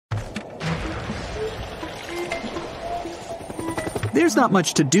There's not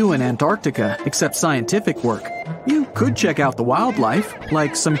much to do in Antarctica except scientific work. You could check out the wildlife,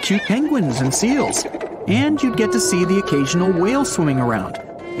 like some cute penguins and seals. And you'd get to see the occasional whale swimming around.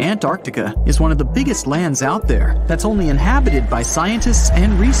 Antarctica is one of the biggest lands out there that's only inhabited by scientists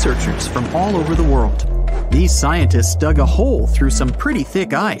and researchers from all over the world. These scientists dug a hole through some pretty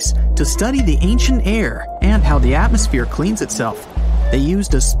thick ice to study the ancient air and how the atmosphere cleans itself. They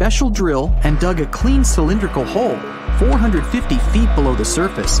used a special drill and dug a clean cylindrical hole 450 feet below the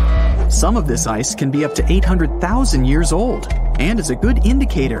surface. Some of this ice can be up to 800,000 years old and is a good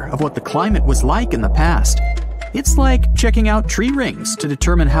indicator of what the climate was like in the past. It's like checking out tree rings to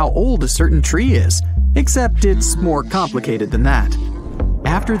determine how old a certain tree is, except it's more complicated than that.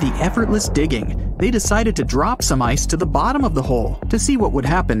 After the effortless digging, they decided to drop some ice to the bottom of the hole to see what would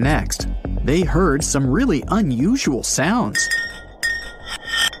happen next. They heard some really unusual sounds.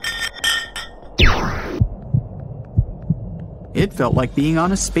 It felt like being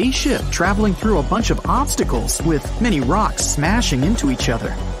on a spaceship traveling through a bunch of obstacles with many rocks smashing into each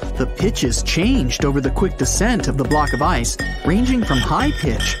other. The pitches changed over the quick descent of the block of ice, ranging from high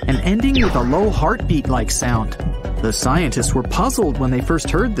pitch and ending with a low heartbeat-like sound. The scientists were puzzled when they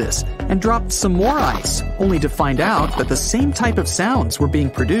first heard this and dropped some more ice, only to find out that the same type of sounds were being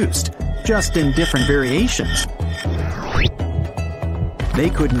produced, just in different variations. They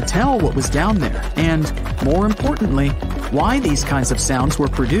couldn't tell what was down there, and, more importantly, why these kinds of sounds were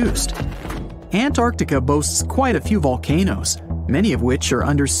produced. Antarctica boasts quite a few volcanoes, many of which are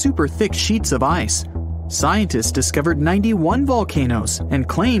under super thick sheets of ice. Scientists discovered 91 volcanoes and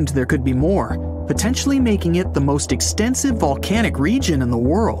claimed there could be more, potentially making it the most extensive volcanic region in the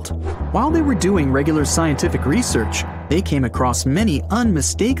world. While they were doing regular scientific research, they came across many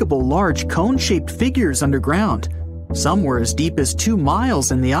unmistakable large cone-shaped figures underground. Some were as deep as 2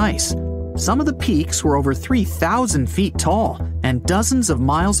 miles in the ice. Some of the peaks were over 3,000 feet tall and dozens of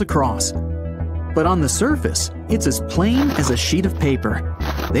miles across. But on the surface, it's as plain as a sheet of paper.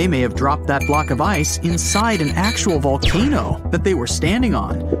 They may have dropped that block of ice inside an actual volcano that they were standing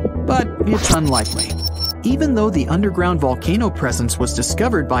on, but it's unlikely. Even though the underground volcano presence was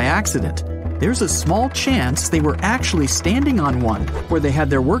discovered by accident, there's a small chance they were actually standing on one where they had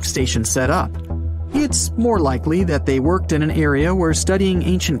their workstation set up. It's more likely that they worked in an area where studying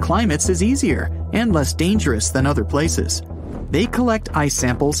ancient climates is easier and less dangerous than other places. They collect ice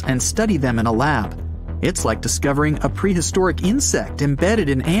samples and study them in a lab. It's like discovering a prehistoric insect embedded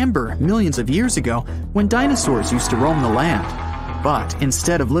in amber millions of years ago when dinosaurs used to roam the land. But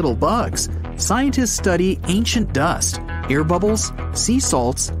instead of little bugs, scientists study ancient dust, air bubbles, sea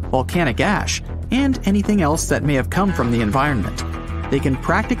salts, volcanic ash, and anything else that may have come from the environment. They can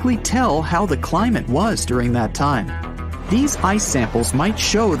practically tell how the climate was during that time. These ice samples might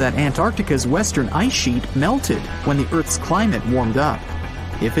show that Antarctica's western ice sheet melted when the Earth's climate warmed up.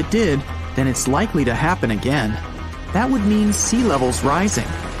 If it did, then it's likely to happen again. That would mean sea levels rising,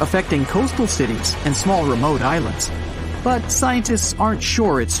 affecting coastal cities and small remote islands. But scientists aren't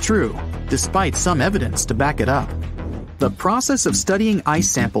sure it's true, despite some evidence to back it up. The process of studying ice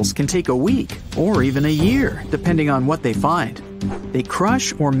samples can take a week or even a year, depending on what they find. They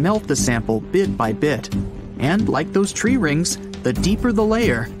crush or melt the sample bit by bit. And like those tree rings, the deeper the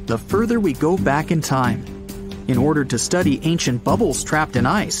layer, the further we go back in time. In order to study ancient bubbles trapped in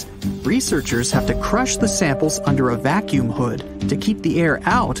ice, researchers have to crush the samples under a vacuum hood to keep the air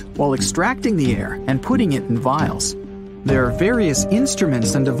out while extracting the air and putting it in vials. There are various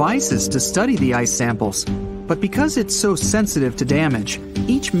instruments and devices to study the ice samples, but because it's so sensitive to damage,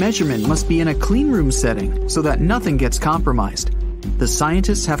 each measurement must be in a clean room setting so that nothing gets compromised. The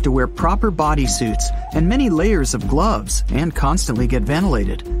scientists have to wear proper bodysuits and many layers of gloves and constantly get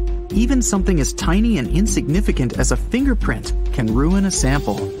ventilated. Even something as tiny and insignificant as a fingerprint can ruin a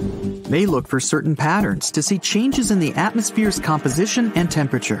sample. They look for certain patterns to see changes in the atmosphere's composition and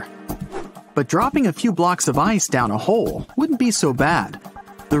temperature. But dropping a few blocks of ice down a hole wouldn't be so bad.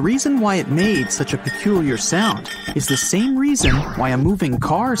 The reason why it made such a peculiar sound is the same reason why a moving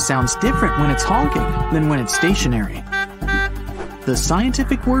car sounds different when it's honking than when it's stationary. The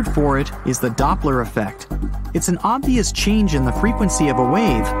scientific word for it is the Doppler effect. It's an obvious change in the frequency of a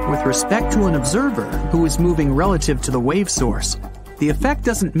wave with respect to an observer who is moving relative to the wave source. The effect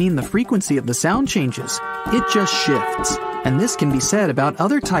doesn't mean the frequency of the sound changes, it just shifts. And this can be said about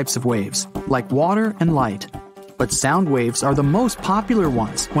other types of waves, like water and light. But sound waves are the most popular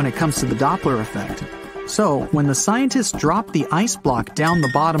ones when it comes to the Doppler effect. So, when the scientists dropped the ice block down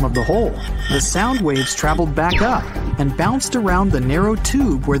the bottom of the hole, the sound waves traveled back up and bounced around the narrow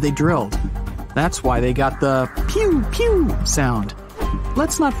tube where they drilled. That's why they got the pew pew sound.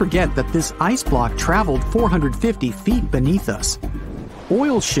 Let's not forget that this ice block traveled 450 feet beneath us.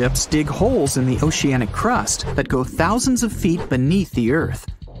 Oil ships dig holes in the oceanic crust that go thousands of feet beneath the Earth.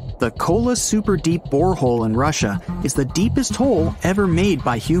 The Kola super deep borehole in Russia is the deepest hole ever made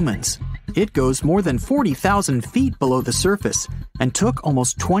by humans. It goes more than 40,000 feet below the surface and took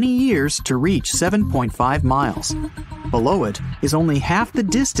almost 20 years to reach 7.5 miles. Below it is only half the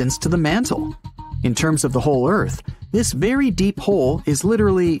distance to the mantle. In terms of the whole Earth, this very deep hole is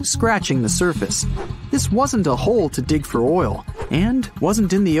literally scratching the surface. This wasn't a hole to dig for oil, and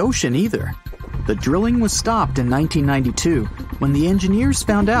wasn't in the ocean either. The drilling was stopped in 1992 when the engineers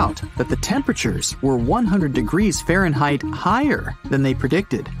found out that the temperatures were 100 degrees Fahrenheit higher than they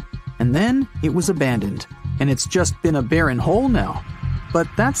predicted. And then it was abandoned, and it's just been a barren hole now. But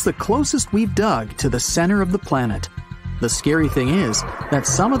that's the closest we've dug to the center of the planet. The scary thing is that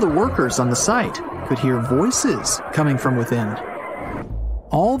some of the workers on the site could hear voices coming from within.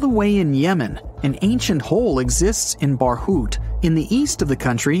 All the way in Yemen, an ancient hole exists in Barhout, in the east of the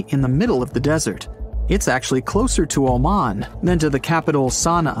country in the middle of the desert. It's actually closer to Oman than to the capital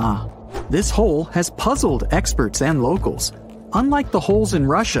Sana'a. This hole has puzzled experts and locals. Unlike the holes in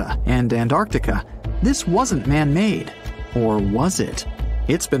Russia and Antarctica, this wasn't man-made. Or was it?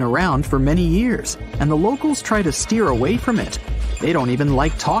 It's been around for many years, and the locals try to steer away from it. They don't even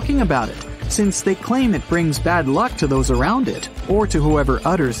like talking about it, since they claim it brings bad luck to those around it, or to whoever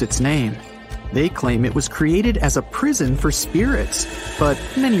utters its name. They claim it was created as a prison for spirits, but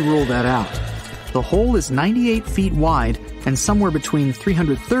many rule that out. The hole is 98 feet wide and somewhere between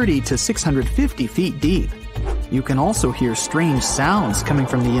 330 to 650 feet deep. You can also hear strange sounds coming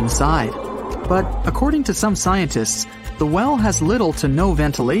from the inside. But according to some scientists, the well has little to no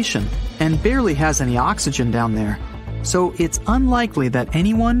ventilation and barely has any oxygen down there. So it's unlikely that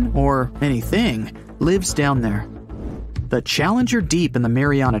anyone or anything lives down there. The Challenger Deep in the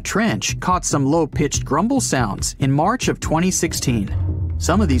Mariana Trench caught some low-pitched grumble sounds in March of 2016.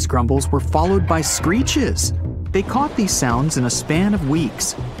 Some of these grumbles were followed by screeches. They caught these sounds in a span of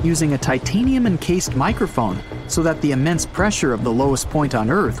weeks, using a titanium-encased microphone so that the immense pressure of the lowest point on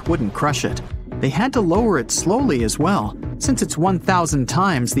Earth wouldn't crush it. They had to lower it slowly as well, since it's 1,000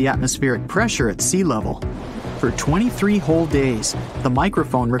 times the atmospheric pressure at sea level. For 23 whole days, the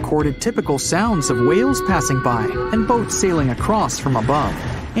microphone recorded typical sounds of whales passing by and boats sailing across from above,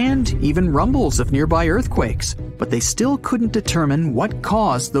 and even rumbles of nearby earthquakes, but they still couldn't determine what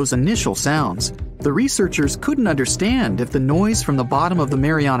caused those initial sounds. The researchers couldn't understand if the noise from the bottom of the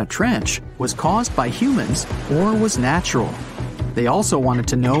Mariana Trench was caused by humans or was natural. They also wanted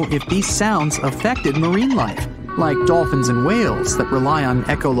to know if these sounds affected marine life, like dolphins and whales that rely on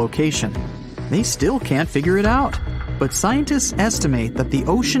echolocation. They still can't figure it out, but scientists estimate that the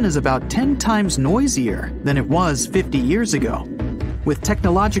ocean is about 10 times noisier than it was 50 years ago. With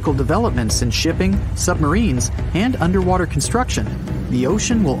technological developments in shipping, submarines, and underwater construction, the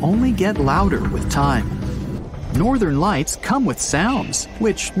ocean will only get louder with time. Northern lights come with sounds,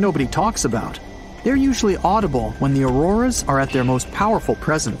 which nobody talks about. They're usually audible when the auroras are at their most powerful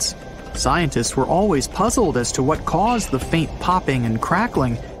presence. Scientists were always puzzled as to what caused the faint popping and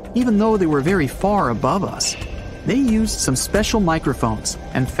crackling, even though they were very far above us. They used some special microphones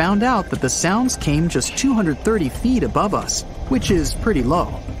and found out that the sounds came just 230 feet above us, which is pretty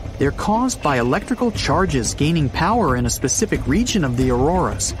low. They're caused by electrical charges gaining power in a specific region of the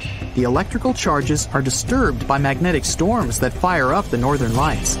auroras. The electrical charges are disturbed by magnetic storms that fire up the northern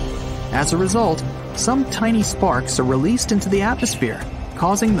lights. As a result, some tiny sparks are released into the atmosphere,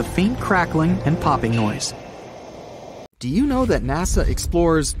 causing the faint crackling and popping noise. Do you know that NASA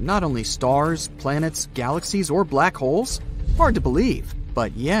explores not only stars, planets, galaxies, or black holes? Hard to believe,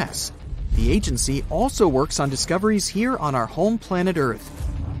 but yes. The agency also works on discoveries here on our home planet Earth.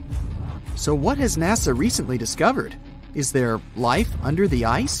 So what has NASA recently discovered? Is there life under the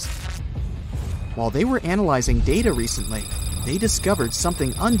ice? While they were analyzing data recently, they discovered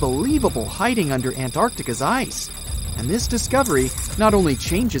something unbelievable hiding under Antarctica's ice. And this discovery not only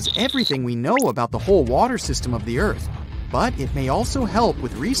changes everything we know about the whole water system of the Earth, but it may also help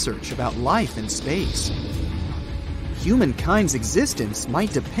with research about life in space. Humankind's existence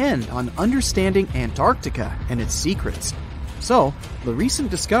might depend on understanding Antarctica and its secrets. So, the recent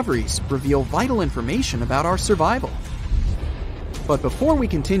discoveries reveal vital information about our survival. But before we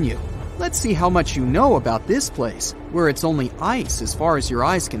continue, let's see how much you know about this place, where it's only ice as far as your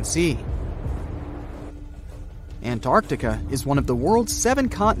eyes can see. Antarctica is one of the world's 7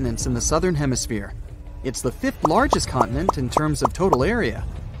 continents in the southern hemisphere. It's the 5th largest continent in terms of total area,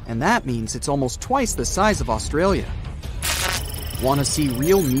 and that means it's almost twice the size of Australia. Want to see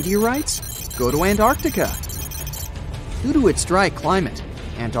real meteorites? Go to Antarctica. Due to its dry climate,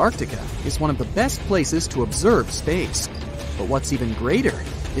 Antarctica is one of the best places to observe space. But what's even greater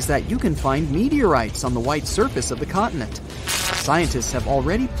is that you can find meteorites on the white surface of the continent. Scientists have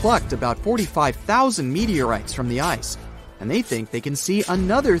already plucked about 45,000 meteorites from the ice, and they think they can see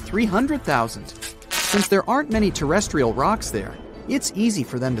another 300,000. Since there aren't many terrestrial rocks there, it's easy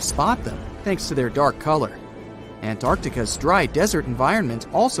for them to spot them, thanks to their dark color. Antarctica's dry desert environment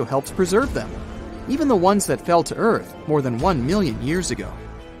also helps preserve them, even the ones that fell to Earth more than 1 million years ago.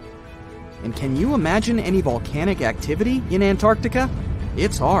 And can you imagine any volcanic activity in Antarctica?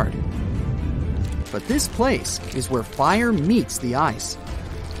 It's hard. But this place is where fire meets the ice.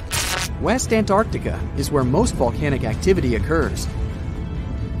 West Antarctica is where most volcanic activity occurs.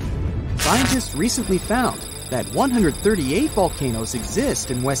 Scientists recently found that 138 volcanoes exist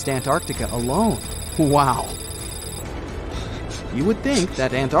in West Antarctica alone. Wow! You would think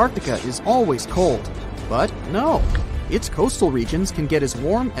that Antarctica is always cold, but no. Its coastal regions can get as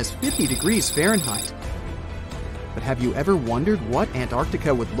warm as 50 degrees Fahrenheit. But have you ever wondered what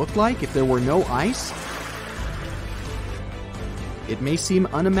Antarctica would look like if there were no ice? It may seem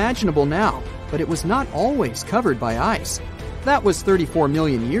unimaginable now, but it was not always covered by ice. That was 34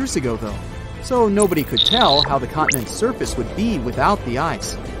 million years ago, though, so nobody could tell how the continent's surface would be without the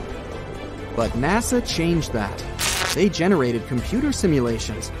ice. But NASA changed that. They generated computer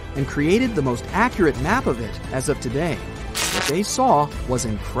simulations and created the most accurate map of it as of today. What they saw was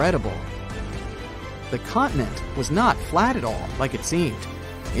incredible. The continent was not flat at all, like it seemed.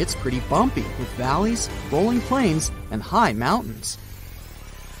 It's pretty bumpy, with valleys, rolling plains, and high mountains.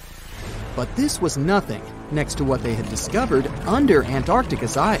 But this was nothing next to what they had discovered under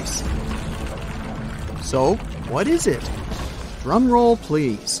Antarctica's ice. So, what is it? Drum roll,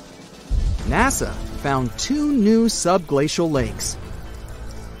 please. NASA found 2 new subglacial lakes.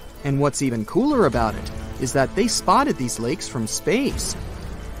 And what's even cooler about it is that they spotted these lakes from space.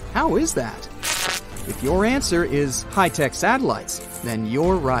 How is that? If your answer is high-tech satellites, then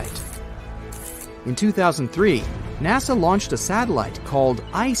you're right. In 2003, NASA launched a satellite called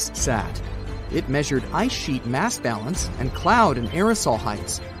IceSat. It measured ice sheet mass balance and cloud and aerosol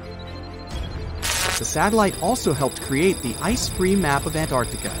heights. The satellite also helped create the ice-free map of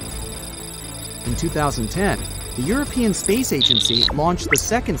Antarctica. In 2010, the European Space Agency launched the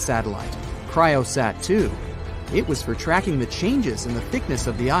second satellite, CryoSat-2. It was for tracking the changes in the thickness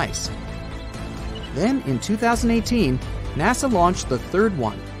of the ice. Then, in 2018, NASA launched the third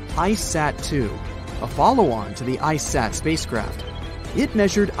one, IceSat-2, a follow-on to the IceSat spacecraft. It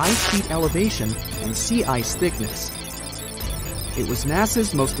measured ice sheet elevation and sea ice thickness. It was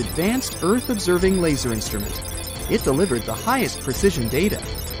NASA's most advanced Earth-observing laser instrument. It delivered the highest precision data.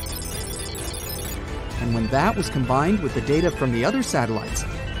 And when that was combined with the data from the other satellites,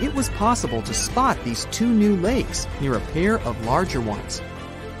 it was possible to spot these 2 new lakes near a pair of larger ones.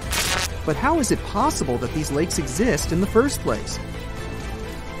 But how is it possible that these lakes exist in the first place?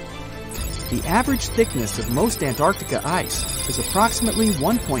 The average thickness of most Antarctica ice is approximately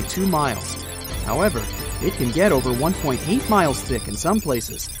 1.2 miles. However, it can get over 1.8 miles thick in some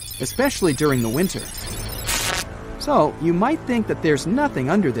places, especially during the winter. So, you might think that there's nothing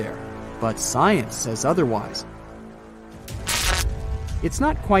under there, but science says otherwise. It's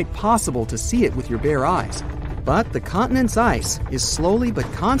not quite possible to see it with your bare eyes, but the continent's ice is slowly but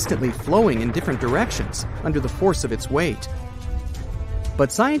constantly flowing in different directions under the force of its weight.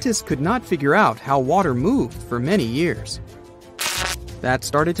 But scientists could not figure out how water moved for many years. That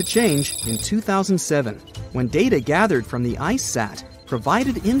started to change in 2007, when data gathered from the IceSat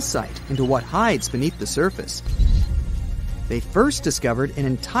provided insight into what hides beneath the surface. They first discovered an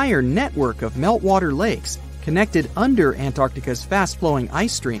entire network of meltwater lakes connected under Antarctica's fast-flowing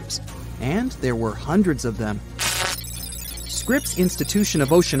ice streams, and there were hundreds of them. Scripps Institution of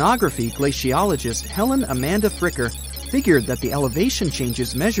Oceanography glaciologist Helen Amanda Fricker figured that the elevation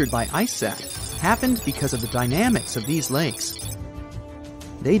changes measured by IceSat happened because of the dynamics of these lakes.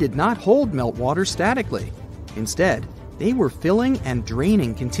 They did not hold meltwater statically. Instead, they were filling and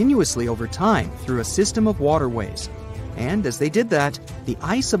draining continuously over time through a system of waterways. And as they did that, the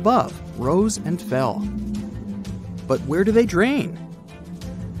ice above rose and fell. But where do they drain?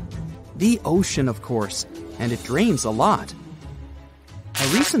 The ocean, of course, and it drains a lot. A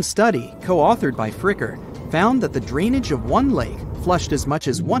recent study, co-authored by Fricker, found that the drainage of one lake flushed as much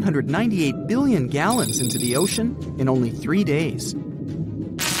as 198 billion gallons into the ocean in only 3 days.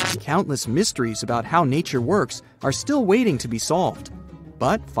 Countless mysteries about how nature works are still waiting to be solved.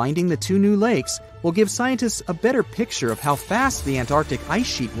 But finding the 2 new lakes will give scientists a better picture of how fast the Antarctic ice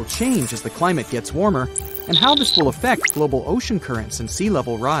sheet will change as the climate gets warmer, and how this will affect global ocean currents and sea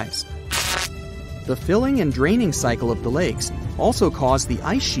level rise. The filling and draining cycle of the lakes also caused the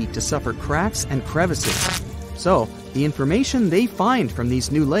ice sheet to suffer cracks and crevices. So, The information they find from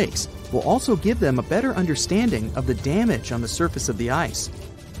these new lakes will also give them a better understanding of the damage on the surface of the ice.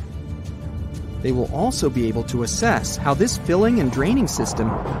 They will also be able to assess how this filling and draining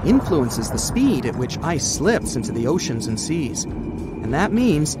system influences the speed at which ice slips into the oceans and seas. And that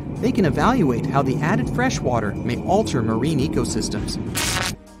means they can evaluate how the added fresh water may alter marine ecosystems.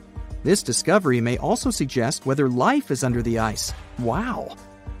 This discovery may also suggest whether life is under the ice. Wow!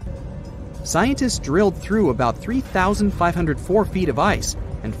 Scientists drilled through about 3,504 feet of ice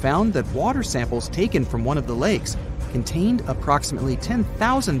and found that water samples taken from one of the lakes contained approximately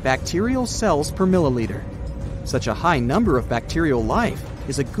 10,000 bacterial cells per milliliter. Such a high number of bacterial life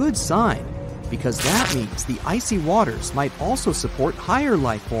is a good sign, because that means the icy waters might also support higher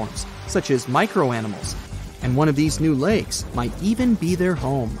life forms, such as microanimals, and one of these new lakes might even be their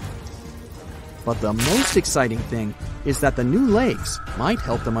home. But the most exciting thing is that the new lakes might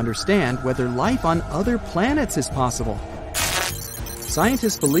help them understand whether life on other planets is possible.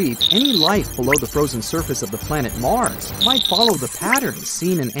 Scientists believe any life below the frozen surface of the planet Mars might follow the patterns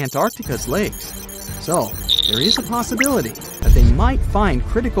seen in Antarctica's lakes. So, there is a possibility that they might find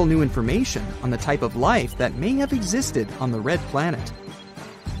critical new information on the type of life that may have existed on the red planet.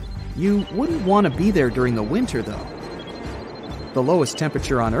 You wouldn't want to be there during the winter, though. The lowest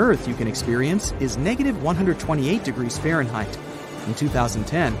temperature on Earth you can experience is negative 128 degrees Fahrenheit. In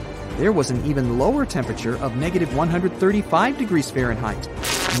 2010, there was an even lower temperature of negative 135 degrees Fahrenheit,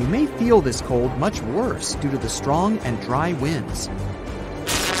 and you may feel this cold much worse due to the strong and dry winds.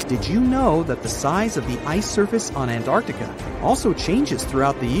 Did you know that the size of the ice surface on Antarctica also changes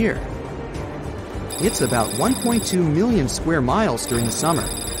throughout the year? It's about 1.2 million square miles during the summer,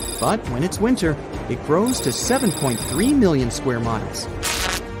 but when it's winter, it grows to 7.3 million square miles.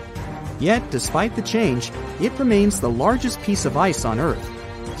 Yet, despite the change, it remains the largest piece of ice on Earth.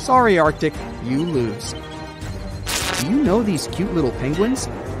 Sorry, Arctic, you lose. Do you know these cute little penguins?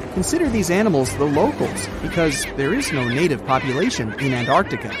 Consider these animals the locals, because there is no native population in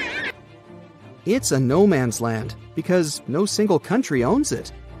Antarctica. It's a no man's land, because no single country owns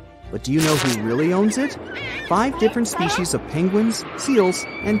it. But do you know who really owns it? 5 different species of penguins, seals,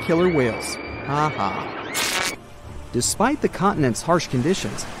 and killer whales. Ha. Despite the continent's harsh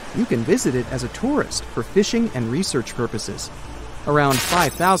conditions, you can visit it as a tourist for fishing and research purposes. Around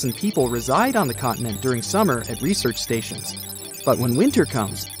 5,000 people reside on the continent during summer at research stations. But when winter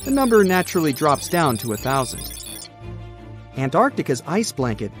comes, the number naturally drops down to 1,000. Antarctica's ice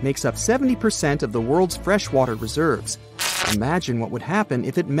blanket makes up 70% of the world's freshwater reserves. Imagine what would happen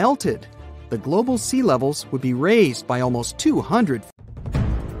if it melted. The global sea levels would be raised by almost 200.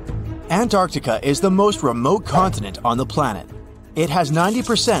 Antarctica is the most remote continent on the planet. It has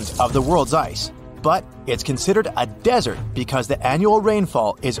 90% of the world's ice, but it's considered a desert because the annual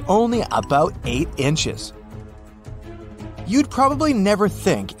rainfall is only about 8 inches. You'd probably never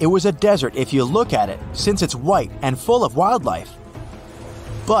think it was a desert if you look at it, since it's white and full of wildlife.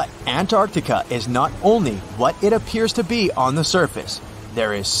 But Antarctica is not only what it appears to be on the surface.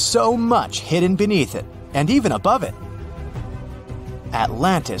 There is so much hidden beneath it, and even above it.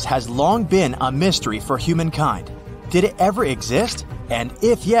 Atlantis has long been a mystery for humankind. Did it ever exist? And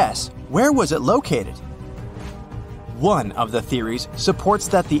if yes, where was it located? One of the theories supports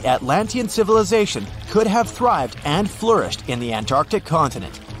that the Atlantean civilization could have thrived and flourished in the Antarctic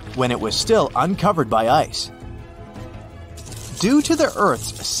continent when it was still uncovered by ice. Due to the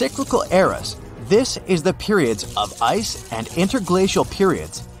Earth's cyclical eras, this is the periods of ice and interglacial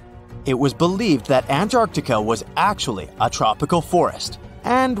periods. It was believed that Antarctica was actually a tropical forest.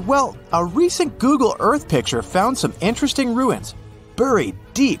 And, well, a recent Google Earth picture found some interesting ruins, buried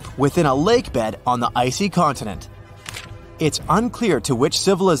deep within a lake bed on the icy continent. It's unclear to which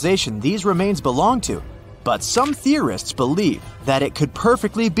civilization these remains belong to, but some theorists believe that it could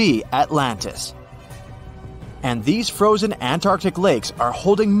perfectly be Atlantis. And these frozen Antarctic lakes are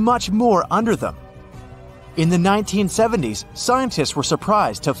holding much more under them. In the 1970s, scientists were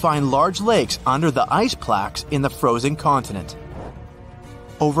surprised to find large lakes under the ice plaques in the frozen continent.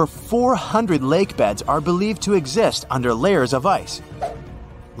 Over 400 lake beds are believed to exist under layers of ice.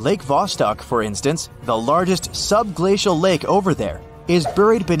 Lake Vostok, for instance, the largest subglacial lake over there, is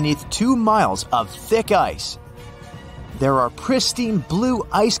buried beneath 2 miles of thick ice. There are pristine blue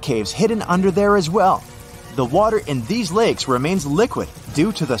ice caves hidden under there as well. The water in these lakes remains liquid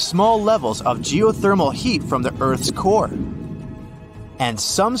due to the small levels of geothermal heat from the Earth's core. And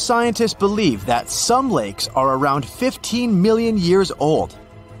some scientists believe that some lakes are around 15 million years old.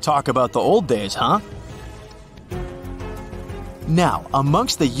 Talk about the old days, huh? Now,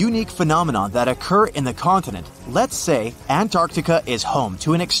 amongst the unique phenomena that occur in the continent, let's say Antarctica is home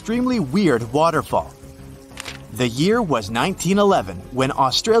to an extremely weird waterfall. The year was 1911 when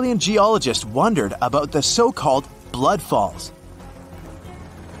Australian geologists wondered about the so-called blood falls.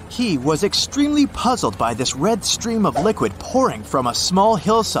 He was extremely puzzled by this red stream of liquid pouring from a small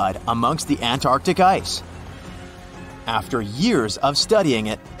hillside amongst the Antarctic ice. After years of studying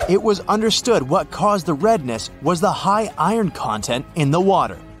it, it was understood what caused the redness was the high iron content in the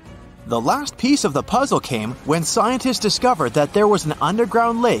water. The last piece of the puzzle came when scientists discovered that there was an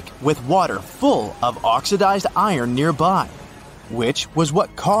underground lake with water full of oxidized iron nearby, which was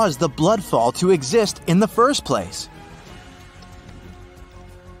what caused the blood fall to exist in the first place.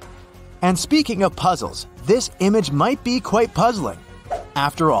 And speaking of puzzles, this image might be quite puzzling.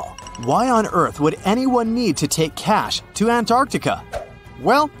 After all, why on earth would anyone need to take cash to Antarctica?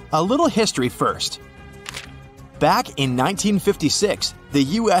 Well, a little history first. Back in 1956, the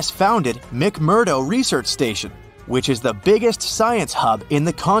US founded McMurdo Research Station, which is the biggest science hub in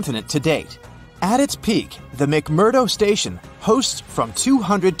the continent to date. At its peak, the McMurdo Station hosts from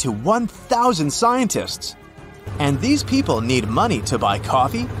 200 to 1,000 scientists. And these people need money to buy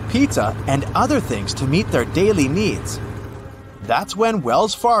coffee, pizza, and other things to meet their daily needs. That's when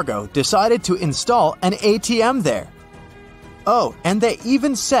Wells Fargo decided to install an ATM there. Oh, and they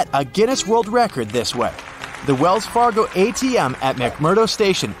even set a Guinness World Record this way. The Wells Fargo ATM at McMurdo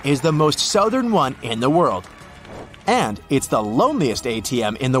Station is the most southern one in the world. And it's the loneliest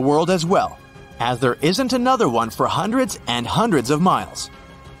ATM in the world as well, as there isn't another one for hundreds and hundreds of miles.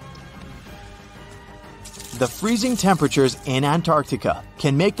 The freezing temperatures in Antarctica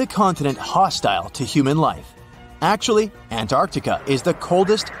can make the continent hostile to human life. Actually, Antarctica is the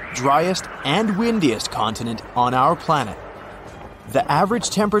coldest, driest, and windiest continent on our planet. The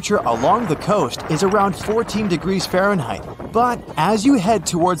average temperature along the coast is around 14 degrees Fahrenheit, but as you head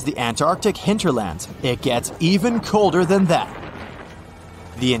towards the Antarctic hinterlands, it gets even colder than that.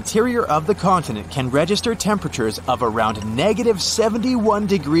 The interior of the continent can register temperatures of around -71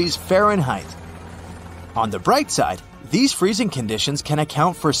 degrees Fahrenheit. On the bright side, these freezing conditions can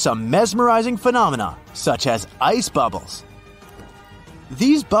account for some mesmerizing phenomena, such as ice bubbles.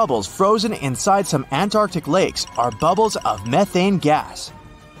 These bubbles frozen inside some Antarctic lakes are bubbles of methane gas.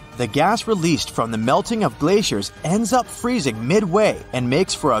 The gas released from the melting of glaciers ends up freezing midway and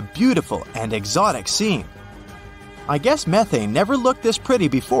makes for a beautiful and exotic scene. I guess methane never looked this pretty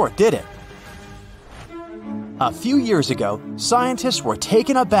before, did it? A few years ago, scientists were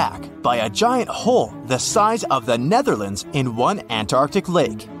taken aback by a giant hole the size of the Netherlands in one Antarctic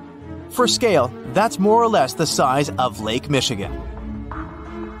lake. For scale, that's more or less the size of Lake Michigan.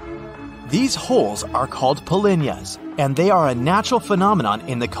 These holes are called polynyas, and they are a natural phenomenon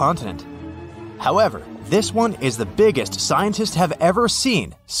in the continent. However, this one is the biggest scientists have ever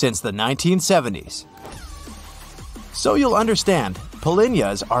seen since the 1970s. So you'll understand,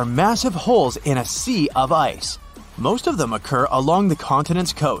 polynyas are massive holes in a sea of ice. Most of them occur along the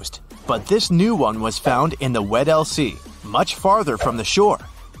continent's coast, but this new one was found in the Weddell Sea, much farther from the shore.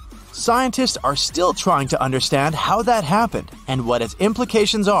 Scientists are still trying to understand how that happened and what its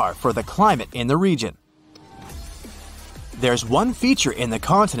implications are for the climate in the region. There's one feature in the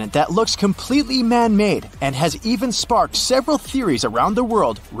continent that looks completely man-made and has even sparked several theories around the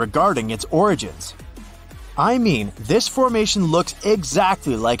world regarding its origins. I mean, this formation looks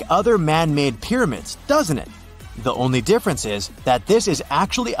exactly like other man-made pyramids, doesn't it? The only difference is that this is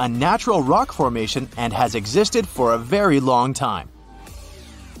actually a natural rock formation and has existed for a very long time.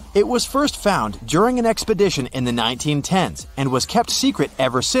 It was first found during an expedition in the 1910s and was kept secret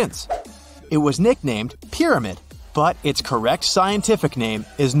ever since. It was nicknamed Pyramid, but its correct scientific name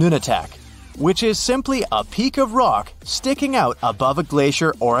is Nunatak, which is simply a peak of rock sticking out above a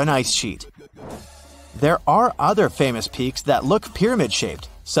glacier or an ice sheet. There are other famous peaks that look pyramid-shaped,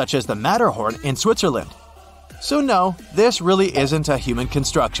 such as the Matterhorn in Switzerland. So no, this really isn't a human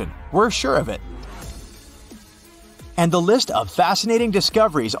construction. We're sure of it. And the list of fascinating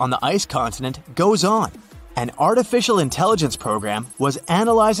discoveries on the ice continent goes on. An artificial intelligence program was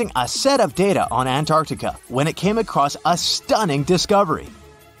analyzing a set of data on Antarctica when it came across a stunning discovery.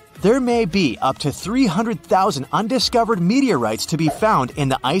 There may be up to 300,000 undiscovered meteorites to be found in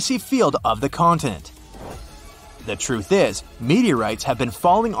the icy field of the continent. The truth is, meteorites have been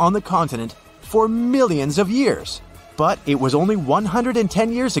falling on the continent for millions of years. But it was only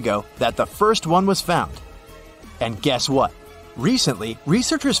 110 years ago that the first one was found. And guess what? Recently,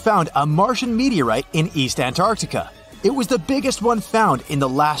 researchers found a Martian meteorite in East Antarctica. It was the biggest one found in the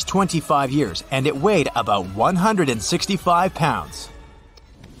last 25 years, and it weighed about 165 pounds.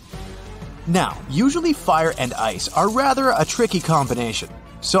 Now, usually fire and ice are rather a tricky combination,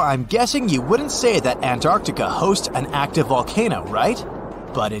 so I'm guessing you wouldn't say that Antarctica hosts an active volcano, right?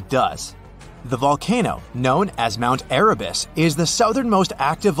 But it does. The volcano, known as Mount Erebus, is the southernmost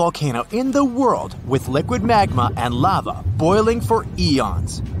active volcano in the world with liquid magma and lava boiling for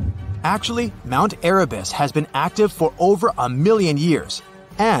eons. Actually, Mount Erebus has been active for over 1 million years,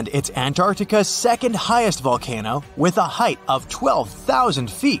 and it's Antarctica's second highest volcano with a height of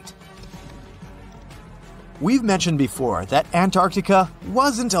 12,000 feet. We've mentioned before that Antarctica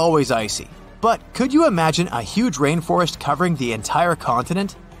wasn't always icy, but could you imagine a huge rainforest covering the entire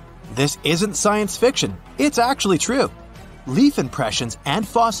continent? This isn't science fiction, it's actually true. Leaf impressions and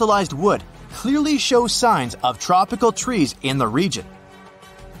fossilized wood clearly show signs of tropical trees in the region.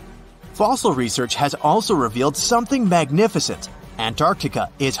 Fossil research has also revealed something magnificent. Antarctica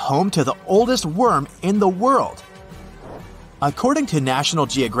is home to the oldest worm in the world. According to National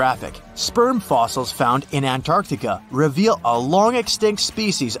Geographic, sperm fossils found in Antarctica reveal a long-extinct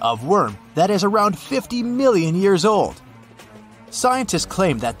species of worm that is around 50 million years old. Scientists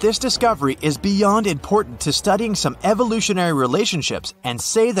claim that this discovery is beyond important to studying some evolutionary relationships and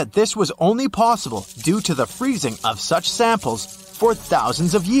say that this was only possible due to the freezing of such samples for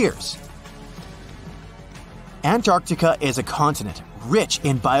thousands of years. Antarctica is a continent rich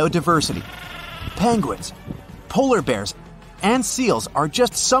in biodiversity. Penguins, polar bears, and seals are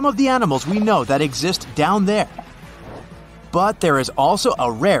just some of the animals we know that exist down there. But there is also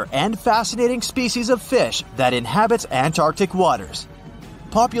a rare and fascinating species of fish that inhabits Antarctic waters.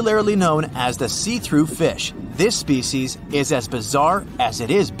 Popularly known as the see-through fish, this species is as bizarre as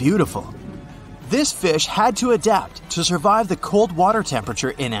it is beautiful. This fish had to adapt to survive the cold water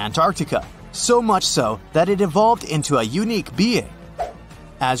temperature in Antarctica, so much so that it evolved into a unique being.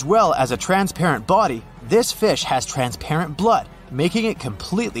 As well as a transparent body, this fish has transparent blood, making it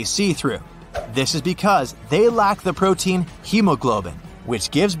completely see-through. This is because they lack the protein hemoglobin,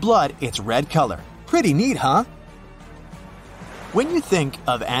 which gives blood its red color. Pretty neat, huh? When you think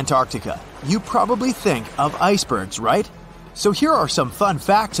of Antarctica, you probably think of icebergs, right? So here are some fun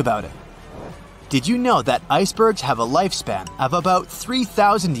facts about it. Did you know that icebergs have a lifespan of about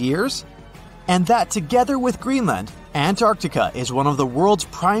 3,000 years? And that together with Greenland, Antarctica is one of the world's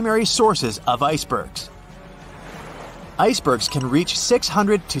primary sources of icebergs. Icebergs can reach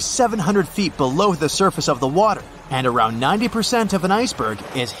 600 to 700 feet below the surface of the water, and around 90% of an iceberg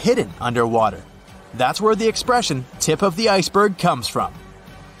is hidden underwater. That's where the expression "tip of the iceberg" comes from.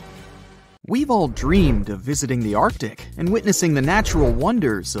 We've all dreamed of visiting the Arctic and witnessing the natural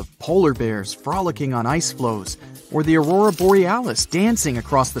wonders of polar bears frolicking on ice floes or the aurora borealis dancing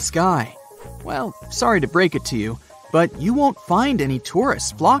across the sky. Well, sorry to break it to you, but you won't find any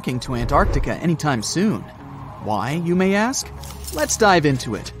tourists flocking to Antarctica anytime soon. Why, you may ask? Let's dive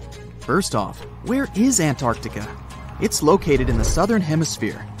into it. First off, where is Antarctica? It's located in the southern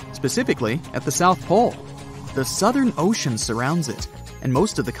hemisphere, specifically at the South Pole. The Southern Ocean surrounds it, and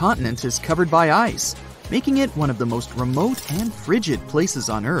most of the continent is covered by ice, making it one of the most remote and frigid places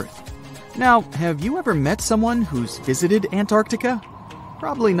on Earth. Now, have you ever met someone who's visited Antarctica?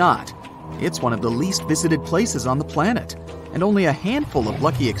 Probably not. It's one of the least visited places on the planet, and only a handful of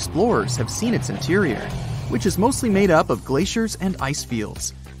lucky explorers have seen its interior, which is mostly made up of glaciers and ice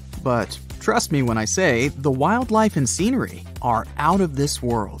fields. But trust me when I say the wildlife and scenery are out of this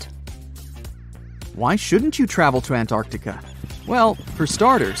world. Why shouldn't you travel to Antarctica? Well, for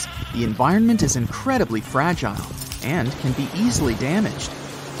starters, the environment is incredibly fragile and can be easily damaged.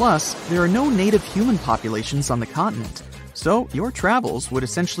 Plus, there are no native human populations on the continent, so your travels would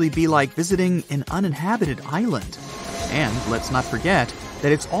essentially be like visiting an uninhabited island. And let's not forget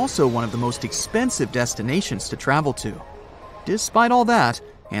that it's also one of the most expensive destinations to travel to. Despite all that,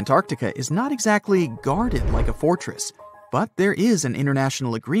 Antarctica is not exactly guarded like a fortress, but there is an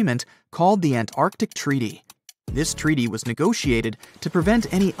international agreement called the Antarctic Treaty. This treaty was negotiated to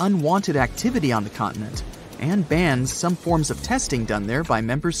prevent any unwanted activity on the continent and bans some forms of testing done there by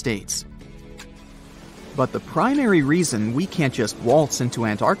member states. But the primary reason we can't just waltz into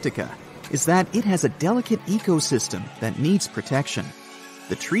Antarctica is that it has a delicate ecosystem that needs protection.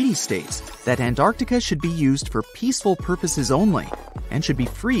 The treaty states that Antarctica should be used for peaceful purposes only and should be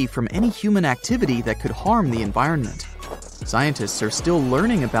free from any human activity that could harm the environment. Scientists are still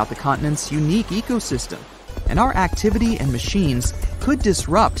learning about the continent's unique ecosystem, and our activity and machines could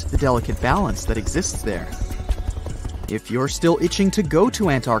disrupt the delicate balance that exists there. If you're still itching to go to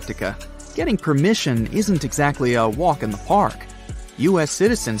Antarctica, getting permission isn't exactly a walk in the park. U.S.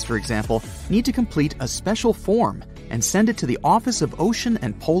 citizens, for example, need to complete a special form and send it to the Office of Ocean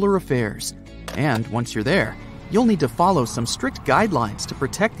and Polar Affairs. And once you're there, you'll need to follow some strict guidelines to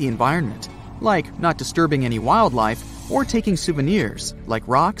protect the environment, like not disturbing any wildlife or taking souvenirs like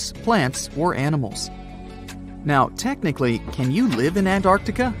rocks, plants, or animals. Now, technically, can you live in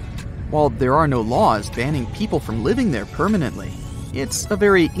Antarctica? While there are no laws banning people from living there permanently, it's a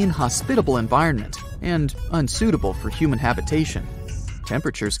very inhospitable environment and unsuitable for human habitation.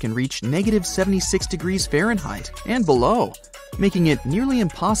 Temperatures can reach -76 degrees Fahrenheit and below, making it nearly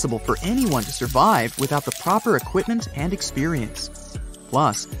impossible for anyone to survive without the proper equipment and experience.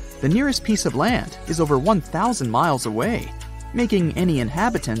 Plus, the nearest piece of land is over 1,000 miles away, making any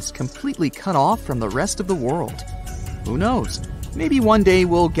inhabitants completely cut off from the rest of the world. Who knows? Maybe one day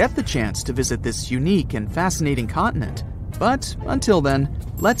we'll get the chance to visit this unique and fascinating continent. But until then,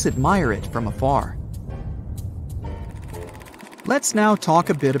 let's admire it from afar. Let's now talk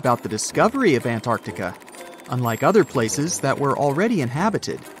a bit about the discovery of Antarctica. Unlike other places that were already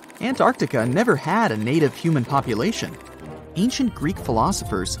inhabited, Antarctica never had a native human population. Ancient Greek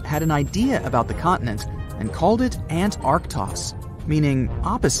philosophers had an idea about the continent and called it Antarctos, meaning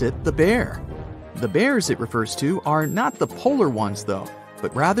opposite the bear. The bears it refers to are not the polar ones though,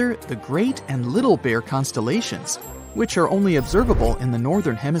 but rather the Great and Little Bear constellations, which are only observable in the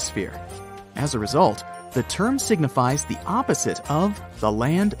northern hemisphere. As a result, the term signifies the opposite of the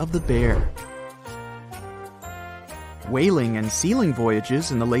land of the bear. Whaling and sealing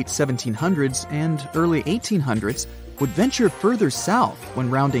voyages in the late 1700s and early 1800s would venture further south when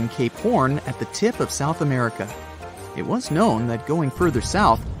rounding Cape Horn at the tip of South America. It was known that going further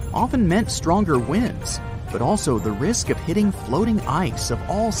south often meant stronger winds, but also the risk of hitting floating ice of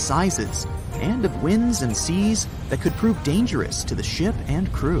all sizes and of winds and seas that could prove dangerous to the ship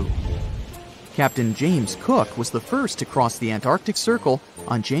and crew. Captain James Cook was the first to cross the Antarctic Circle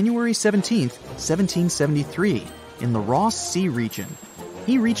on January 17, 1773, in the Ross Sea region.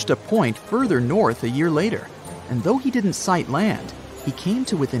 He reached a point further north a year later, and though he didn't sight land, he came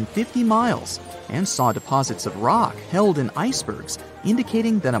to within 50 miles and saw deposits of rock held in icebergs,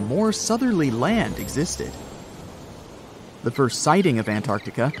 indicating that a more southerly land existed. The first sighting of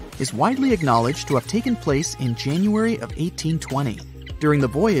Antarctica is widely acknowledged to have taken place in January of 1820, during the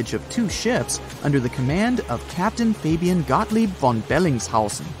voyage of two ships under the command of Captain Fabian Gottlieb von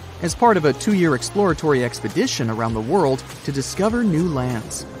Bellingshausen, as part of a 2-year exploratory expedition around the world to discover new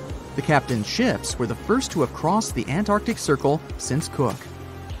lands. The captain's ships were the first to have crossed the Antarctic Circle since Cook.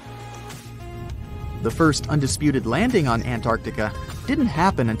 The first undisputed landing on Antarctica didn't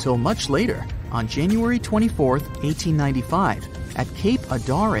happen until much later, on January 24, 1895, at Cape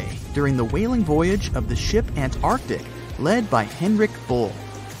Adare during the whaling voyage of the ship Antarctic, led by Henrik Bull.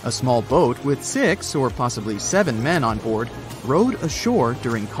 A small boat with 6 or possibly 7 men on board rowed ashore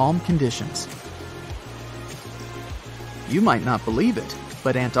during calm conditions. You might not believe it,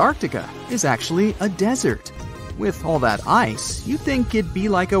 but Antarctica is actually a desert. With all that ice, you'd think it'd be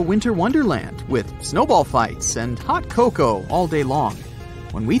like a winter wonderland with snowball fights and hot cocoa all day long.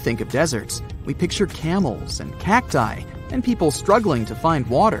 When we think of deserts, we picture camels and cacti and people struggling to find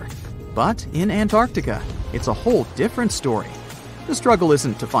water. But in Antarctica, it's a whole different story. The struggle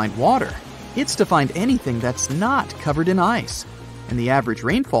isn't to find water, it's to find anything that's not covered in ice. And the average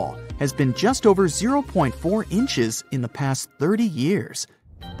rainfall has been just over 0.4 inches in the past 30 years.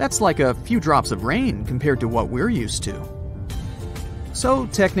 That's like a few drops of rain compared to what we're used to. So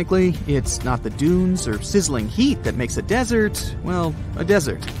technically, it's not the dunes or sizzling heat that makes a desert, well, a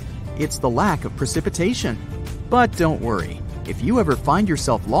desert. It's the lack of precipitation. But don't worry, if you ever find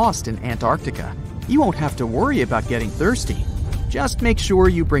yourself lost in Antarctica, you won't have to worry about getting thirsty. Just make sure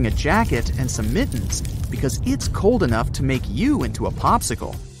you bring a jacket and some mittens, because it's cold enough to make you into a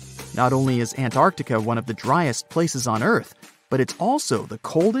popsicle. Not only is Antarctica one of the driest places on Earth, but it's also the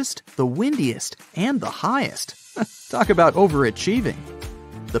coldest, the windiest, and the highest. Talk about overachieving.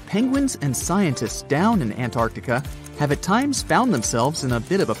 The penguins and scientists down in Antarctica have at times found themselves in a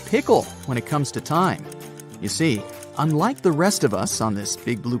bit of a pickle when it comes to time. You see, unlike the rest of us on this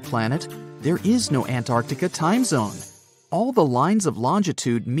big blue planet, there is no Antarctica time zone. All the lines of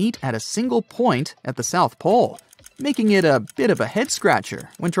longitude meet at a single point at the South Pole, making it a bit of a head-scratcher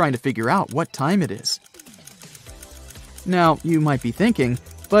when trying to figure out what time it is. Now, you might be thinking,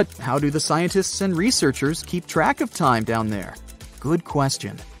 but how do the scientists and researchers keep track of time down there? Good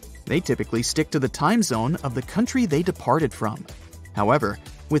question. They typically stick to the time zone of the country they departed from. However,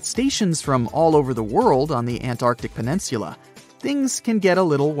 with stations from all over the world on the Antarctic Peninsula, things can get a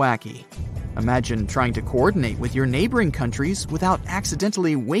little wacky. Imagine trying to coordinate with your neighboring countries without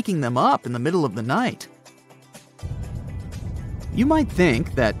accidentally waking them up in the middle of the night. You might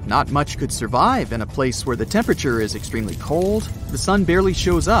think that not much could survive in a place where the temperature is extremely cold, the sun barely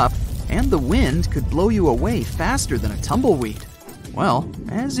shows up, and the wind could blow you away faster than a tumbleweed. Well,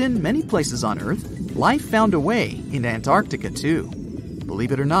 as in many places on Earth, life found a way in Antarctica too.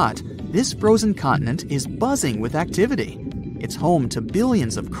 Believe it or not, this frozen continent is buzzing with activity. It's home to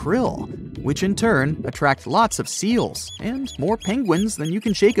billions of krill, which in turn attract lots of seals and more penguins than you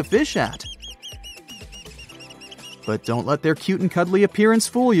can shake a fish at. But don't let their cute and cuddly appearance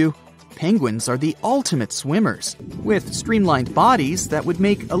fool you. Penguins are the ultimate swimmers, with streamlined bodies that would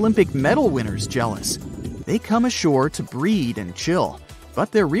make Olympic medal winners jealous. They come ashore to breed and chill,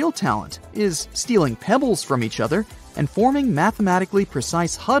 but their real talent is stealing pebbles from each other and forming mathematically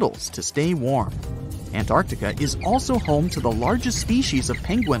precise huddles to stay warm. Antarctica is also home to the largest species of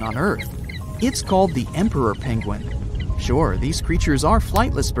penguin on Earth. It's called the emperor penguin. Sure, these creatures are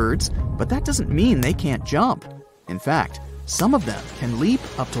flightless birds, but that doesn't mean they can't jump. In fact, some of them can leap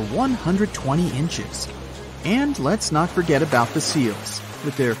up to 120 inches. And let's not forget about the seals.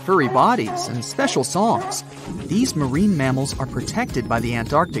 With their furry bodies and special songs, these marine mammals are protected by the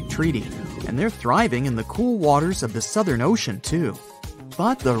Antarctic Treaty, and they're thriving in the cool waters of the Southern Ocean too.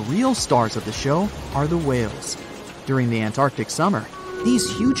 But the real stars of the show are the whales. During the Antarctic summer,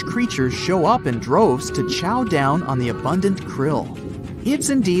 these huge creatures show up in droves to chow down on the abundant krill. It's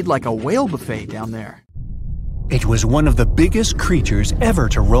indeed like a whale buffet down there. It was one of the biggest creatures ever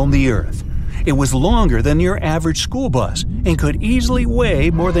to roam the Earth. It was longer than your average school bus and could easily weigh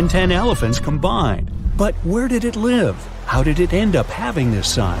more than 10 elephants combined. But where did it live? How did it end up having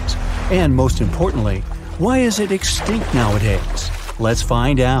this size? And most importantly, why is it extinct nowadays? Let's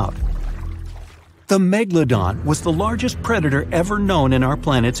find out. The Megalodon was the largest predator ever known in our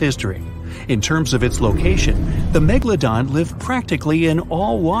planet's history. In terms of its location, the Megalodon lived practically in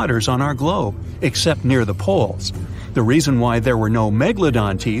all waters on our globe, except near the poles. The reason why there were no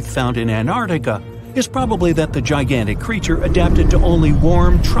Megalodon teeth found in Antarctica is probably that the gigantic creature adapted to only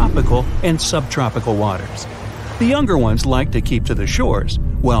warm tropical and subtropical waters. The younger ones liked to keep to the shores,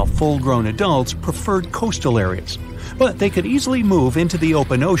 while full-grown adults preferred coastal areas, but they could easily move into the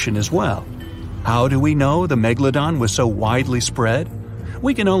open ocean as well. How do we know the Megalodon was so widely spread?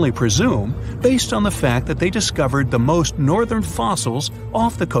 We can only presume, based on the fact that they discovered the most northern fossils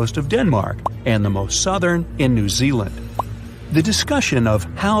off the coast of Denmark and the most southern in New Zealand. The discussion of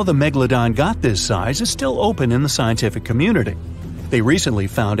how the Megalodon got this size is still open in the scientific community. They recently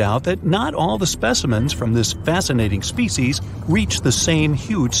found out that not all the specimens from this fascinating species reach the same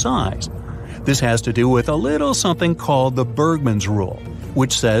huge size. This has to do with a little something called the Bergmann's Rule,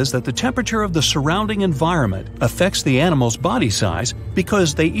 which says that the temperature of the surrounding environment affects the animal's body size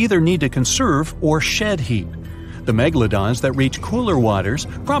because they either need to conserve or shed heat. The megalodons that reach cooler waters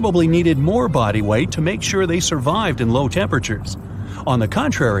probably needed more body weight to make sure they survived in low temperatures. On the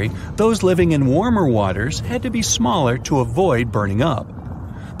contrary, those living in warmer waters had to be smaller to avoid burning up.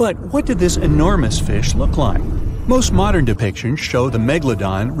 But what did this enormous fish look like? Most modern depictions show the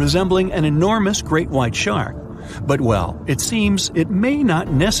megalodon resembling an enormous great white shark. But well, it seems it may not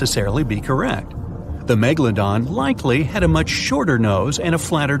necessarily be correct. The megalodon likely had a much shorter nose and a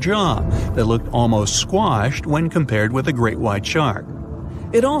flatter jaw that looked almost squashed when compared with a great white shark.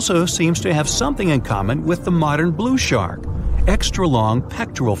 It also seems to have something in common with the modern blue shark, extra long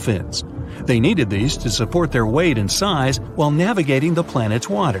pectoral fins. They needed these to support their weight and size while navigating the planet's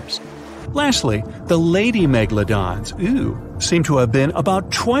waters. Lastly, the lady megalodons, seem to have been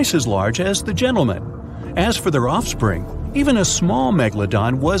about twice as large as the gentlemen. As for their offspring, even a small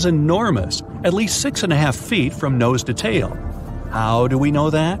megalodon was enormous, at least 6.5 feet from nose to tail. How do we know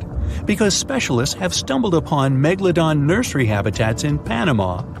that? Because specialists have stumbled upon megalodon nursery habitats in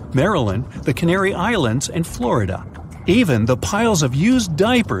Panama, Maryland, the Canary Islands, and Florida. Even the piles of used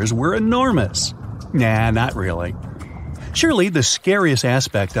diapers were enormous. Nah, not really. Surely the scariest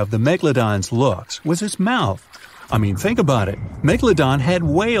aspect of the megalodon's looks was its mouth. I mean, think about it. Megalodon had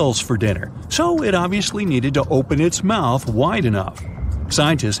whales for dinner, so it obviously needed to open its mouth wide enough.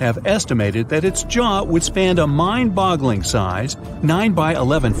 Scientists have estimated that its jaw would span a mind-boggling size, 9 by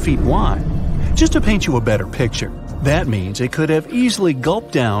 11 feet wide. Just to paint you a better picture, that means it could have easily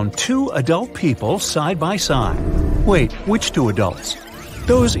gulped down 2 adult people side by side. Wait, which 2 adults?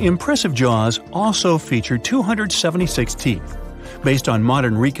 Those impressive jaws also feature 276 teeth. Based on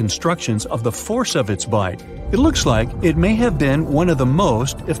modern reconstructions of the force of its bite, it looks like it may have been one of the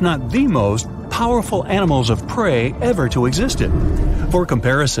most, if not the most, powerful animals of prey ever to exist. For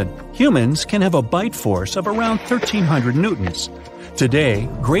comparison, humans can have a bite force of around 1,300 newtons. Today,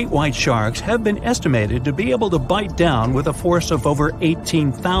 great white sharks have been estimated to be able to bite down with a force of over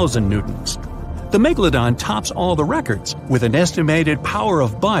 18,000 newtons. The megalodon tops all the records, with an estimated power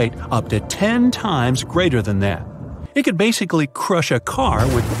of bite up to 10 times greater than that. It could basically crush a car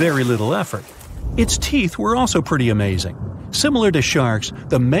with very little effort. Its teeth were also pretty amazing. Similar to sharks,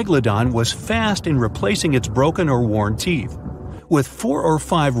 the megalodon was fast in replacing its broken or worn teeth. With 4 or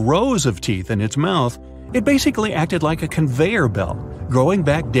 5 rows of teeth in its mouth, It basically acted like a conveyor belt, growing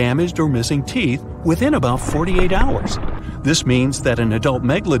back damaged or missing teeth within about 48 hours. This means that an adult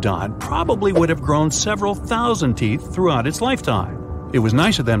megalodon probably would have grown several thousand teeth throughout its lifetime. It was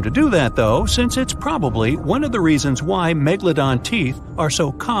nice of them to do that, though, since it's probably one of the reasons why megalodon teeth are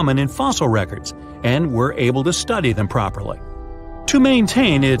so common in fossil records, and we're able to study them properly. To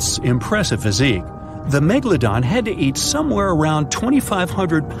maintain its impressive physique, the megalodon had to eat somewhere around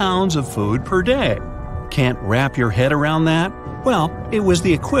 2,500 pounds of food per day. Can't wrap your head around that? Well, it was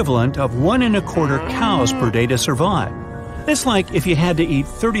the equivalent of 1¼ cows per day to survive. It's like if you had to eat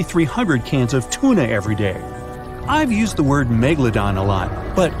 3,300 cans of tuna every day. I've used the word megalodon a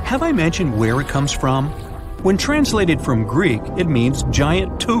lot, but have I mentioned where it comes from? When translated from Greek, it means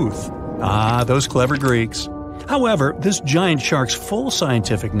giant tooth. Ah, those clever Greeks. However, this giant shark's full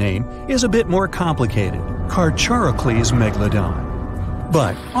scientific name is a bit more complicated, Carcharocles megalodon.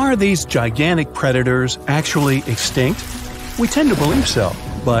 But are these gigantic predators actually extinct? We tend to believe so,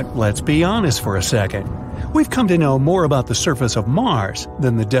 but let's be honest for a second. We've come to know more about the surface of Mars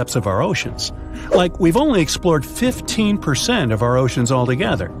than the depths of our oceans. Like, we've only explored 15% of our oceans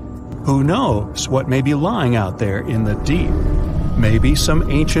altogether. Who knows what may be lying out there in the deep? Maybe some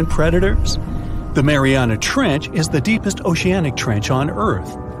ancient predators? The Mariana Trench is the deepest oceanic trench on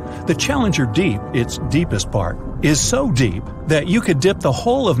Earth. The Challenger Deep, its deepest part, is so deep that you could dip the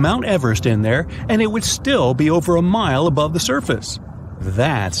whole of Mount Everest in there and it would still be over a mile above the surface.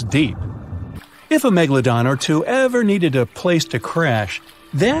 That's deep. If a megalodon or two ever needed a place to crash,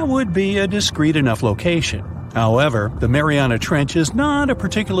 that would be a discreet enough location. However, the Mariana Trench is not a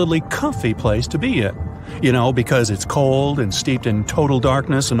particularly comfy place to be in. Because it's cold and steeped in total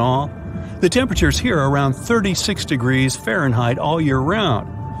darkness and all. The temperatures here are around 36 degrees Fahrenheit all year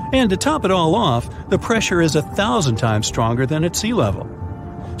round. And to top it all off, the pressure is 1,000 times stronger than at sea level.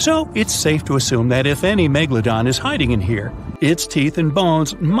 So it's safe to assume that if any megalodon is hiding in here, its teeth and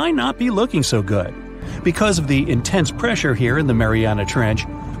bones might not be looking so good. Because of the intense pressure here in the Mariana Trench,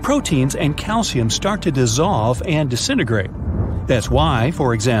 proteins and calcium start to dissolve and disintegrate. That's why,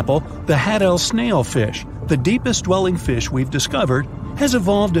 for example, the Haddell snailfish, the deepest dwelling fish we've discovered, has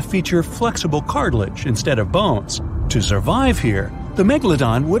evolved to feature flexible cartilage instead of bones. To survive here, the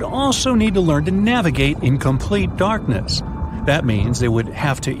megalodon would also need to learn to navigate in complete darkness. That means it would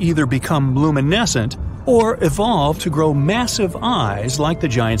have to either become luminescent or evolve to grow massive eyes like the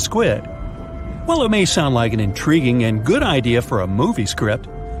giant squid. While it may sound like an intriguing and good idea for a movie script,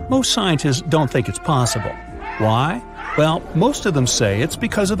 most scientists don't think it's possible. Why? Well, most of them say it's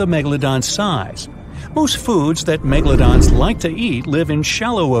because of the megalodon's size. Most foods that megalodons like to eat live in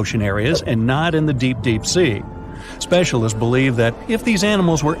shallow ocean areas and not in the deep, deep sea. Specialists believe that if these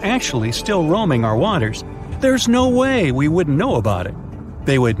animals were actually still roaming our waters, there's no way we wouldn't know about it.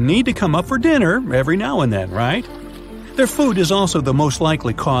 They would need to come up for dinner every now and then, right? Their food is also the most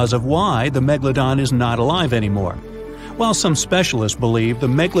likely cause of why the megalodon is not alive anymore. While some specialists believe the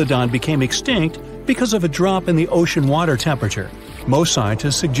megalodon became extinct because of a drop in the ocean water temperature, most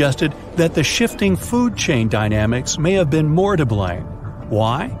scientists suggested that the shifting food chain dynamics may have been more to blame.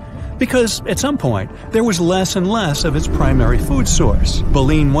 Why? Because at some point, there was less and less of its primary food source,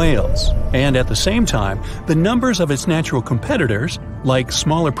 baleen whales, and at the same time, the numbers of its natural competitors, like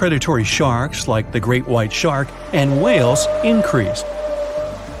smaller predatory sharks like the great white shark and whales, increased.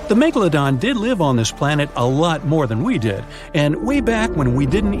 The megalodon did live on this planet a lot more than we did, and way back when we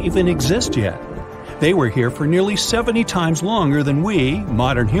didn't even exist yet. They were here for nearly 70 times longer than we,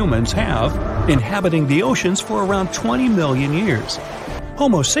 modern humans, have, inhabiting the oceans for around 20 million years.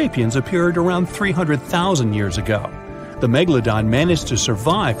 Homo sapiens appeared around 300,000 years ago. The megalodon managed to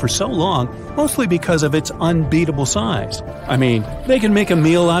survive for so long mostly because of its unbeatable size. I mean, they can make a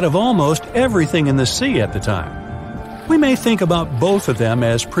meal out of almost everything in the sea at the time. We may think about both of them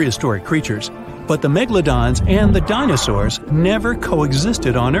as prehistoric creatures, but the megalodons and the dinosaurs never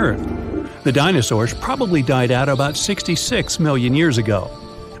coexisted on Earth. The dinosaurs probably died out about 66 million years ago.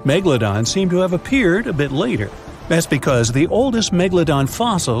 Megalodons seem to have appeared a bit later. That's because the oldest megalodon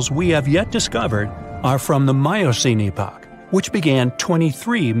fossils we have yet discovered are from the Miocene epoch, which began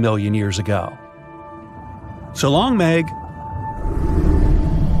 23 million years ago. So long, Meg!